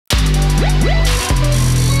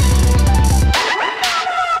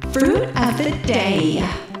Fruit of the day.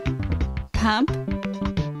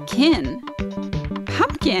 Pumpkin.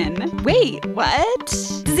 Pumpkin. Wait, what?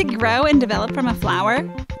 Does it grow and develop from a flower?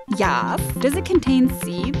 Yes. Does it contain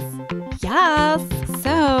seeds? Yes.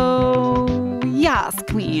 So, yes,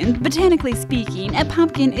 queen. Botanically speaking, a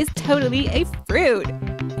pumpkin is totally a fruit.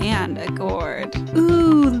 And a gourd.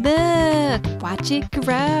 Ooh, look. Watch it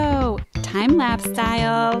grow. Time-lapse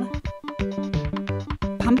style.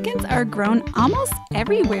 Pumpkins are grown almost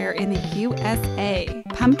everywhere in the USA.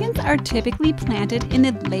 Pumpkins are typically planted in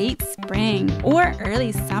the late spring or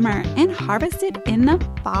early summer and harvested in the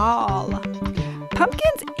fall.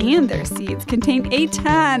 Pumpkins and their seeds contain a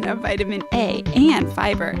ton of vitamin A and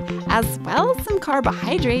fiber, as well as some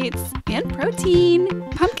carbohydrates and protein.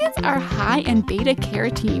 Pumpkins are high in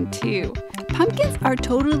beta-carotene too. Pumpkins are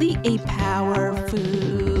totally a power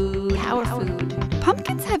food.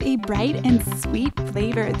 Pumpkins have a bright and sweet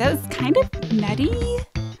flavor that is kind of nutty.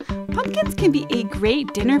 Pumpkins can be a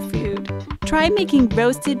great dinner food. Try making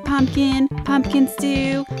roasted pumpkin, pumpkin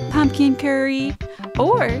stew, pumpkin curry,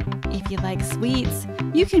 or if you like sweets,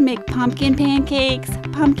 you can make pumpkin pancakes,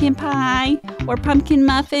 pumpkin pie, or pumpkin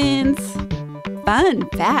muffins. Fun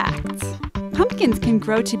fact: pumpkins can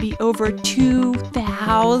grow to be over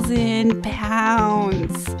 2,000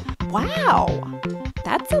 pounds. Wow!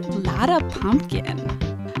 That's a lot of pumpkin.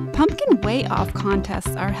 Pumpkin weigh-off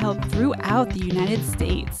contests are held throughout the United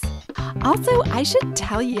States. Also, I should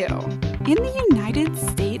tell you, in the United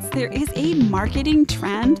States, there is a marketing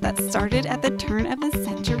trend that started at the turn of the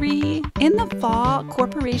century. In the fall,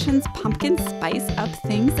 corporations pumpkin spice up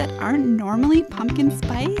things that aren't normally pumpkin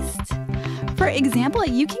spiced. For example,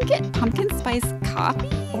 you can get pumpkin spice coffee,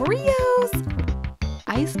 Oreos,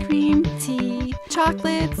 ice cream, tea,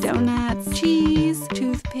 chocolates, donuts, cheese,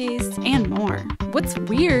 toothpaste, and more. What's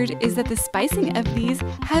weird is that the spicing of these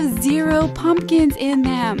have 0 pumpkins in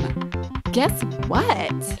them. Guess what?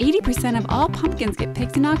 80% of all pumpkins get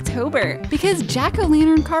picked in October because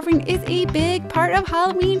jack-o'-lantern carving is a big part of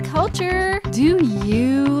Halloween culture. Do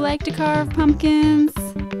you like to carve pumpkins?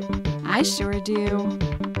 I sure do.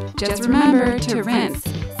 Just remember to rinse,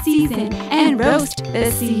 season, and roast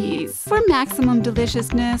the seeds for maximum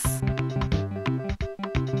deliciousness.